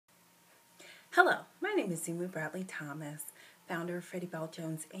Hello, my name is Ummu Bradley Thomas, founder of Freddie Bell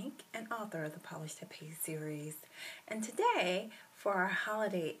Jones, Inc., and author of the Polish That Pays series. And today, for our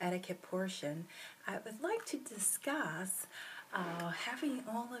holiday etiquette portion, I would like to discuss having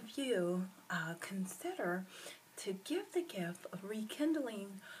all of you consider to give the gift of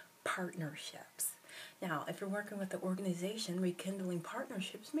rekindling partnerships. Now, if you're working with an organization, rekindling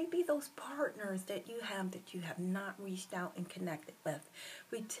partnerships may be those partners that you have not reached out and connected with.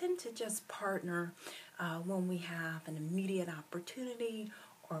 We tend to just partner when we have an immediate opportunity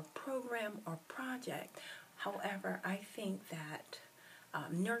or program or project. However, I think that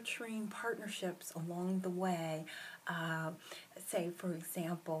nurturing partnerships along the way, say for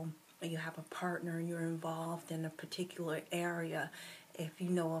example, you have a partner and you're involved in a particular area. If you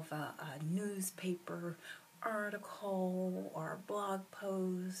know of a newspaper article or a blog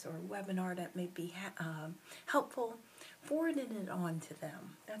post or webinar that may be helpful, forwarding it on to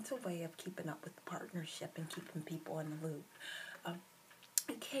them. That's a way of keeping up with the partnership and keeping people in the loop.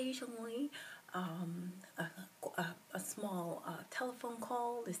 Occasionally, a small telephone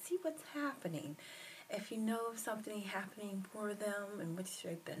call to see what's happening. If you know of something happening for them in which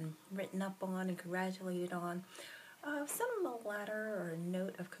they've been written up on and congratulated on, send them a letter or a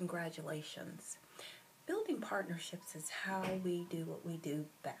note of congratulations. Building partnerships is how we do what we do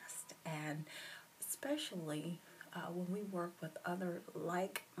best, and especially when we work with other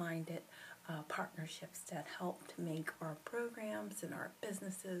like-minded partnerships that help to make our programs and our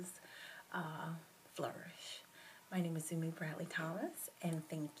businesses flourish. My name is Ummu Bradley Thomas, and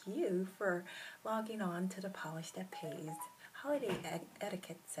thank you for logging on to the Polish That Pays Holiday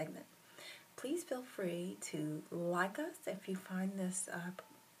Etiquette segment. Please feel free to like us if you find this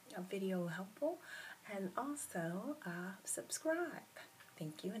video helpful, and also subscribe.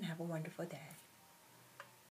 Thank you and have a wonderful day.